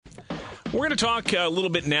We're going to talk a little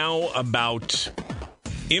bit now about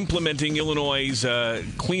implementing Illinois'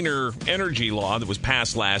 cleaner energy law that was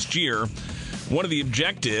passed last year. One of the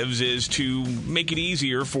objectives is to make it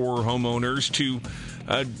easier for homeowners to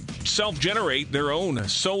self-generate their own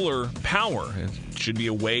solar power. It should be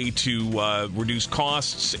a way to reduce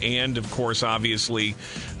costs and, of course, obviously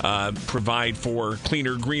provide for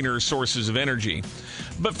cleaner, greener sources of energy.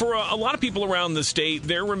 But for a lot of people around the state,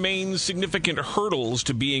 there remains significant hurdles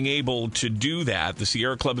to being able to do that. The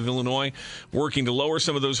Sierra Club of Illinois working to lower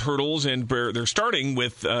some of those hurdles, and they're starting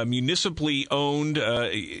with municipally owned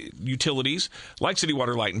utilities like City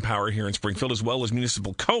Water, Light, and Power here in Springfield, as well as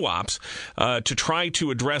municipal co-ops, to try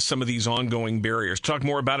to address some of these ongoing barriers. To talk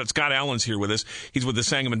more about it, Scott Allen's here with us. He's with the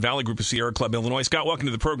Sangamon Valley Group of Sierra Club, Illinois. Scott, welcome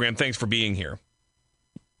to the program. Thanks for being here.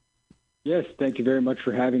 Yes, thank you very much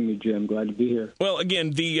for having me, Jim. Glad to be here. Well,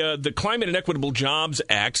 again, the Climate and Equitable Jobs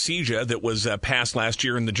Act, CEJA, that was passed last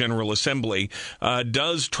year in the General Assembly,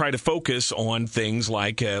 does try to focus on things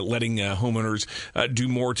like letting homeowners do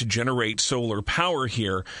more to generate solar power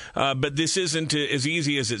here. But this isn't as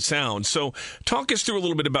easy as it sounds. So talk us through a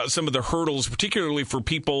little bit about some of the hurdles, particularly for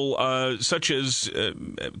people such as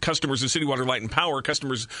customers of City Water, Light, and Power,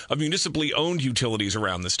 customers of municipally owned utilities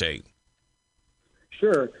around the state.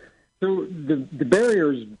 Sure. So the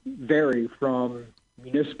barriers vary from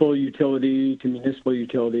municipal utility to municipal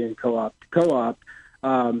utility and co-op to co-op.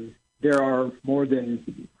 There are more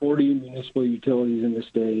than 40 municipal utilities in the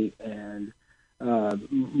state and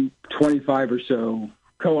 25 or so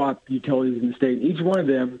co-op utilities in the state. Each one of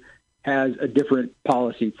them has a different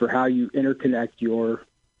policy for how you interconnect your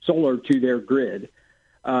solar to their grid.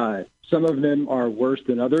 Some of them are worse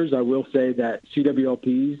than others. I will say that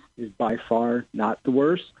CWLP's is by far not the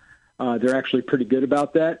worst. They're actually pretty good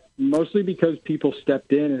about that, mostly because people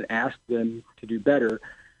stepped in and asked them to do better.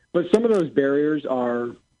 But some of those barriers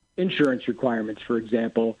are insurance requirements, for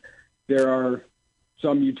example. There are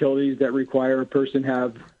some utilities that require a person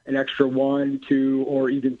have an extra $1, $2, or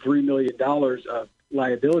even $3 million of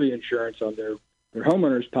liability insurance on their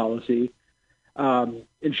homeowner's policy.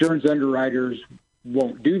 Insurance underwriters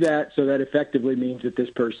won't do that, so that effectively means that this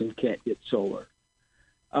person can't get solar.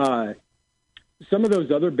 Some of those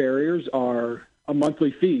other barriers are a monthly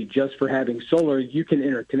fee just for having solar. You can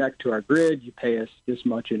interconnect to our grid. You pay us this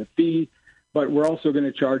much in a fee, but we're also going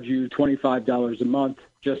to charge you $25 a month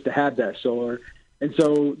just to have that solar. And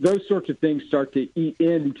so those sorts of things start to eat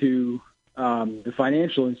into the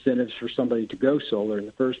financial incentives for somebody to go solar in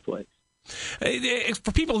the first place.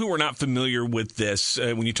 For people who are not familiar with this,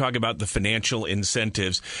 when you talk about the financial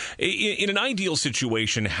incentives, in an ideal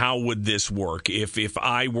situation, how would this work? If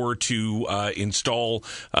I were to install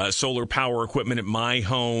solar power equipment at my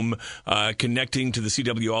home, connecting to the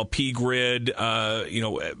CWLP grid,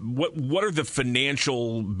 what are the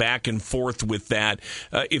financial back and forth with that?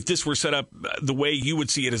 If this were set up the way you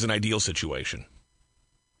would see it as an ideal situation?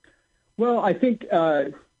 Well, I think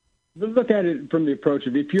look at it from the approach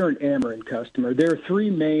of if you're an Ameren customer, there are three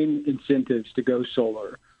main incentives to go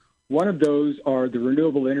solar. One of those are the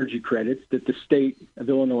renewable energy credits that the state of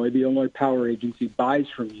Illinois, the Illinois Power Agency, buys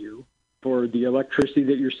from you for the electricity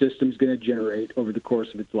that your system is going to generate over the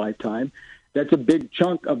course of its lifetime. That's a big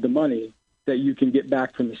chunk of the money that you can get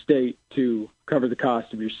back from the state to cover the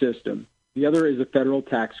cost of your system. The other is a federal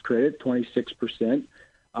tax credit, 26%.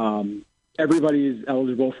 Everybody is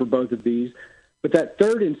eligible for both of these. But that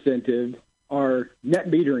third incentive are net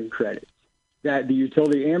metering credits that the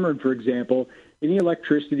utility Ameren, for example, any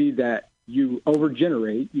electricity that you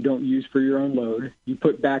overgenerate, you don't use for your own load, you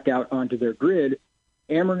put back out onto their grid,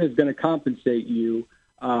 Ameren is going to compensate you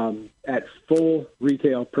at full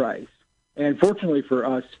retail price. And fortunately for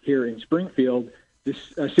us here in Springfield,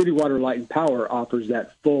 this City Water, Light, and Power offers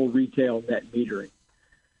that full retail net metering.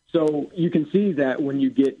 So you can see that when you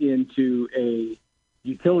get into a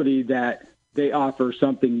utility that they offer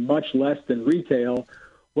something much less than retail,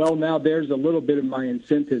 well, now there's a little bit of my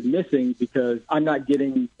incentive missing because I'm not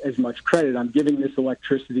getting as much credit. I'm giving this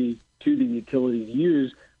electricity to the utility to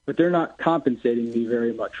use, but they're not compensating me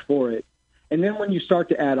very much for it. And then when you start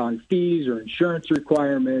to add on fees or insurance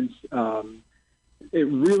requirements, it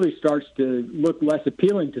really starts to look less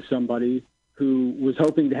appealing to somebody who was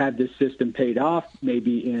hoping to have this system paid off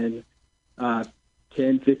maybe in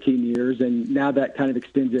 10, 15 years, and now that kind of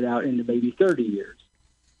extends it out into maybe 30 years.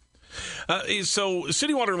 So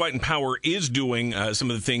City Water, Light, and Power is doing some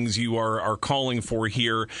of the things you are calling for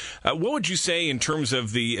here. What would you say in terms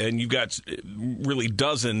of and you've got really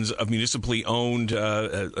dozens of municipally owned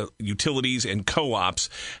utilities and co-ops,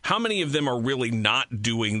 how many of them are really not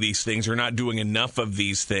doing these things or not doing enough of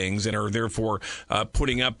these things and are therefore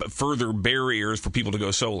putting up further barriers for people to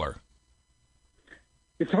go solar?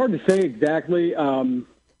 It's hard to say exactly.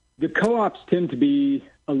 The co-ops tend to be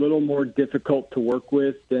a little more difficult to work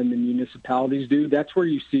with than the municipalities do. That's where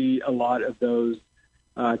you see a lot of those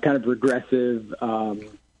kind of regressive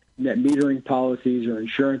net metering policies or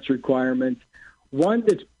insurance requirements. One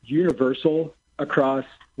that's universal across,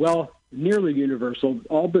 well, nearly universal,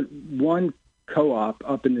 all but one co-op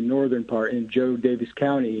up in the northern part in Joe Davis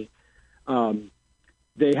County.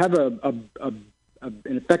 They have an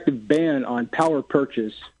effective ban on power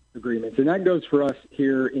purchase agreements, and that goes for us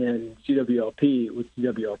here in CWLP with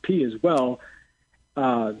CWLP as well.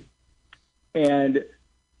 And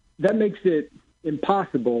that makes it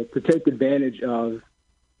impossible to take advantage of,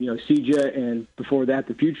 CEJA, and before that,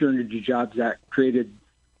 the Future Energy Jobs Act created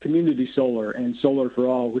community solar and solar for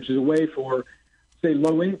all, which is a way for, say,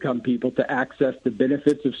 low-income people to access the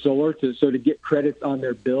benefits of solar, to get credits on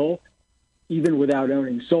their bill, even without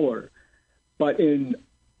owning solar. But in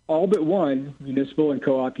all but one municipal and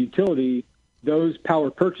co-op utility, those power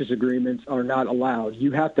purchase agreements are not allowed.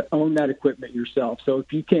 You have to own that equipment yourself. So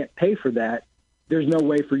if you can't pay for that, there's no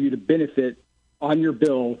way for you to benefit on your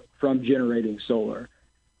bill from generating solar.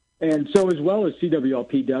 And so as well as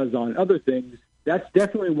CWLP does on other things, that's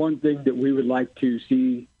definitely one thing that we would like to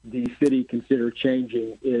see the city consider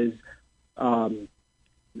changing is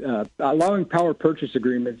allowing power purchase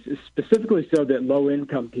agreements, specifically so that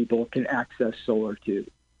low-income people can access solar too.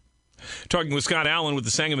 Talking with Scott Allen with the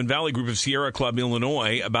Sangamon Valley Group of Sierra Club,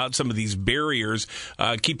 Illinois, about some of these barriers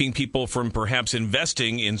keeping people from perhaps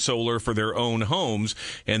investing in solar for their own homes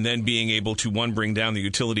and then being able to, one, bring down the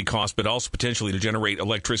utility cost, but also potentially to generate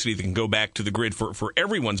electricity that can go back to the grid for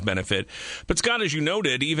everyone's benefit. But, Scott, as you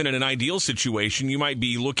noted, even in an ideal situation, you might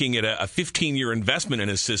be looking at a 15-year investment in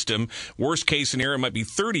a system. Worst case scenario might be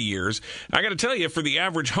 30 years. I got to tell you, for the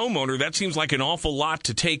average homeowner, that seems like an awful lot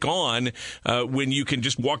to take on when you can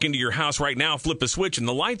just walk into your house right now, flip a switch, and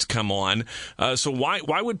the lights come on. So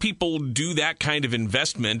why would people do that kind of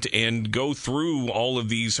investment and go through all of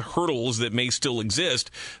these hurdles that may still exist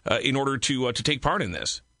in order to take part in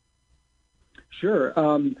this? Sure.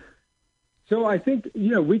 So I think,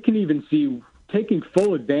 we can even see taking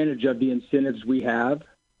full advantage of the incentives we have.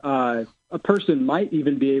 A person might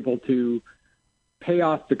even be able to pay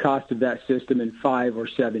off the cost of that system in 5 or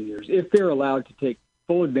 7 years if they're allowed to take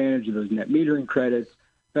full advantage of those net metering credits,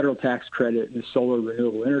 federal tax credit, and the solar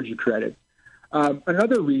renewable energy credit.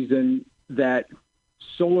 Another reason that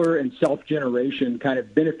solar and self-generation kind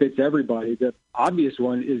of benefits everybody, the obvious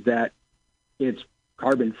one, is that it's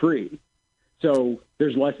carbon-free. So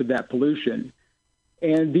there's less of that pollution.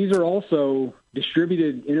 And these are also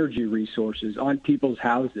distributed energy resources on people's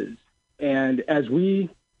houses. And as we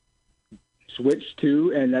switch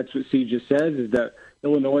to, and that's what CEJA says, is that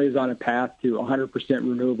Illinois is on a path to 100%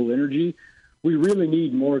 renewable energy, we really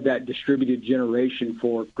need more of that distributed generation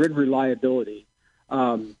for grid reliability,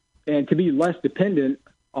 and to be less dependent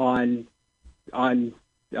on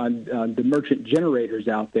the merchant generators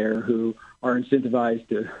out there who are incentivized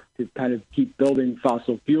to kind of keep building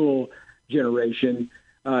fossil fuel generation,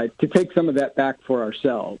 to take some of that back for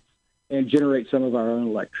ourselves and generate some of our own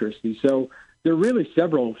electricity. So there are really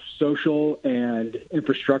several social and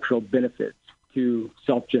infrastructural benefits to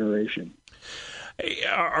self-generation.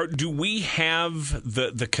 Do we have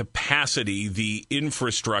the capacity, the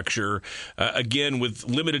infrastructure, again, with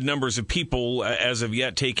limited numbers of people as of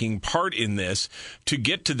yet taking part in this, to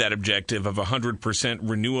get to that objective of 100%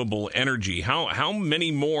 renewable energy? How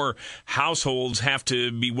many more households have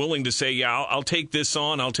to be willing to say, yeah, I'll take this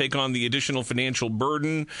on, I'll take on the additional financial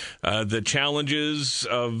burden, the challenges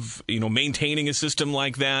of maintaining a system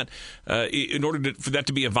like that, in order for that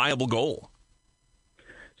to be a viable goal?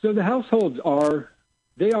 So the households are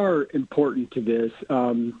important to this,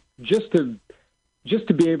 just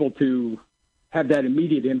to be able to have that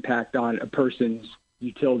immediate impact on a person's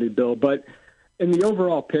utility bill. But in the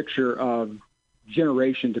overall picture of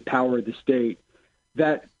generation to power the state,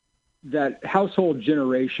 that household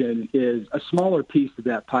generation is a smaller piece of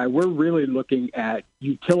that pie. We're really looking at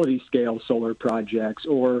utility scale solar projects,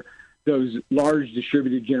 or those large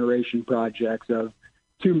distributed generation projects of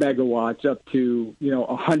 2 megawatts up to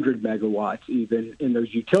 100 megawatts even in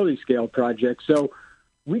those utility scale projects. So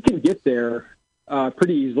we can get there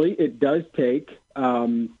pretty easily. It does take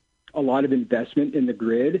a lot of investment in the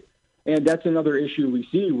grid, and that's another issue we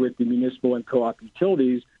see with the municipal and co-op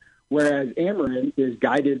utilities, whereas Ameren is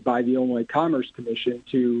guided by the Illinois Commerce Commission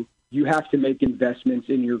to, you have to make investments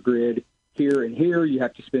in your grid here and here. You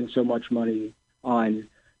have to spend so much money on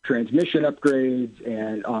transmission upgrades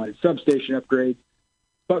and on substation upgrades.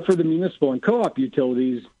 But for the municipal and co-op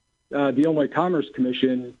utilities, the Illinois Commerce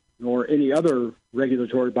Commission or any other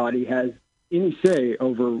regulatory body has any say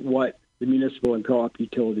over what the municipal and co-op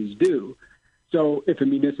utilities do. So if a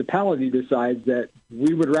municipality decides that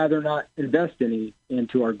we would rather not invest any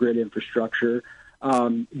into our grid infrastructure,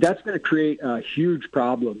 that's going to create a huge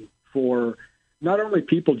problem for not only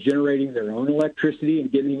people generating their own electricity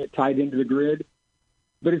and getting it tied into the grid,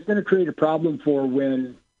 but it's going to create a problem for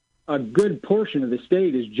when a good portion of the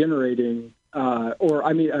state is generating, a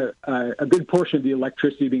good portion of the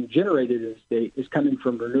electricity being generated in the state is coming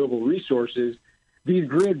from renewable resources. These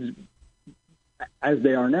grids, as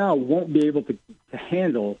they are now, won't be able to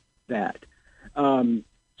handle that.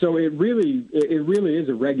 So it really is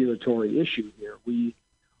a regulatory issue here. We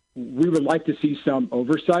would like to see some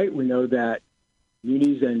oversight. We know that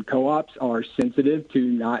munis and co-ops are sensitive to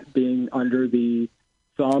not being under the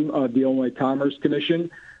thumb of the Illinois Commerce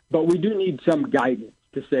Commission, but we do need some guidance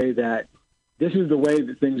to say that this is the way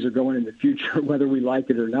that things are going in the future, whether we like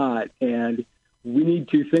it or not, and we need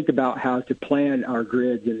to think about how to plan our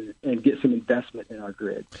grids and get some investment in our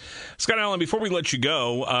grid. Scott Allen, before we let you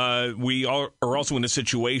go, we are also in a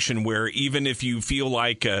situation where even if you feel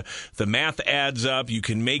like the math adds up, you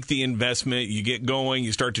can make the investment, you get going,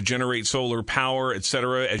 you start to generate solar power, et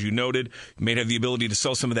cetera. As you noted, you may have the ability to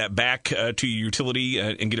sell some of that back to your utility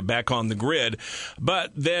and get it back on the grid.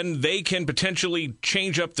 But then they can potentially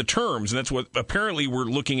change up the terms, and that's what apparently we're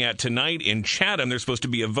looking at tonight in Chatham. There's supposed to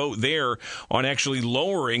be a vote there on actually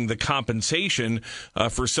lowering the compensation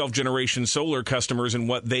for self-generation solar customers and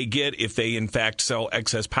what they get if they, in fact, sell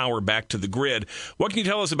excess power back to the grid. What can you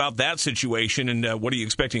tell us about that situation, and what are you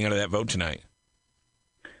expecting out of that vote tonight?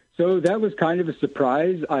 So that was kind of a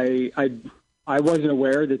surprise. I wasn't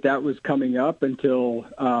aware that was coming up until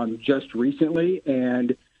just recently,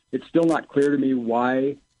 and it's still not clear to me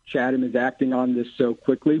why Chatham is acting on this so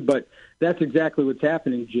quickly, but that's exactly what's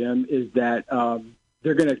happening, Jim, is that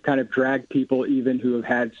they're going to kind of drag people even who have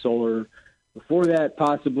had solar before that,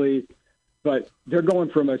 possibly. But they're going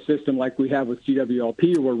from a system like we have with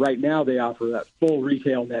CWLP, where right now they offer that full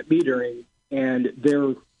retail net metering, and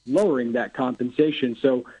they're lowering that compensation.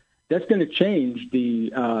 So that's going to change the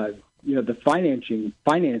the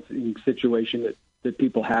financing situation that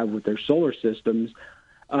people have with their solar systems.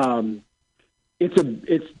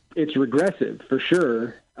 It's regressive for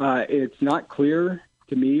sure. It's not clear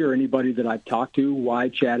to me or anybody that I've talked to why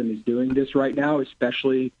Chatham is doing this right now,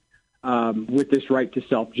 especially with this right to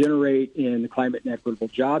self-generate in the Climate and Equitable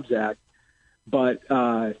Jobs Act. But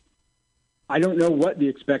I don't know what the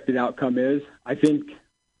expected outcome is. I think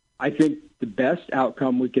the best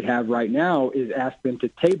outcome we could have right now is ask them to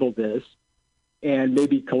table this and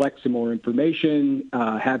maybe collect some more information,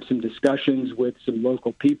 have some discussions with some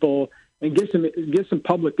local people, and get some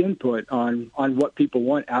public input on what people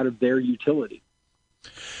want out of their utility.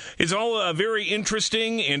 It's all very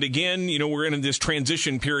interesting, and again, we're in this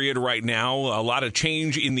transition period right now. A lot of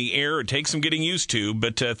change in the air. It takes some getting used to,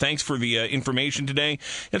 but thanks for the information today.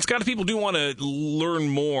 And Scott, if people do want to learn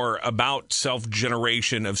more about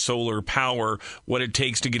self-generation of solar power, what it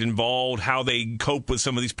takes to get involved, how they cope with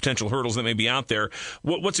some of these potential hurdles that may be out there,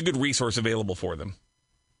 what's a good resource available for them?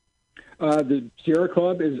 The Sierra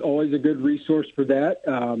Club is always a good resource for that.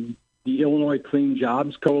 The Illinois Clean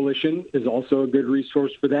Jobs Coalition is also a good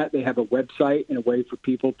resource for that. They have a website and a way for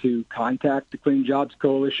people to contact the Clean Jobs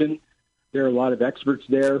Coalition. There are a lot of experts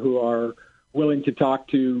there who are willing to talk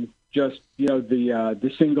to just,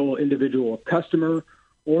 the single individual customer,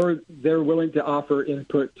 or they're willing to offer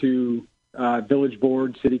input to village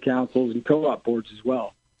boards, city councils, and co-op boards as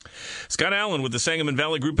well. Scott Allen with the Sangamon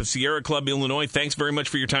Valley Group of Sierra Club, Illinois. Thanks very much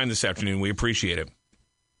for your time this afternoon. We appreciate it.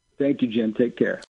 Thank you, Jim. Take care.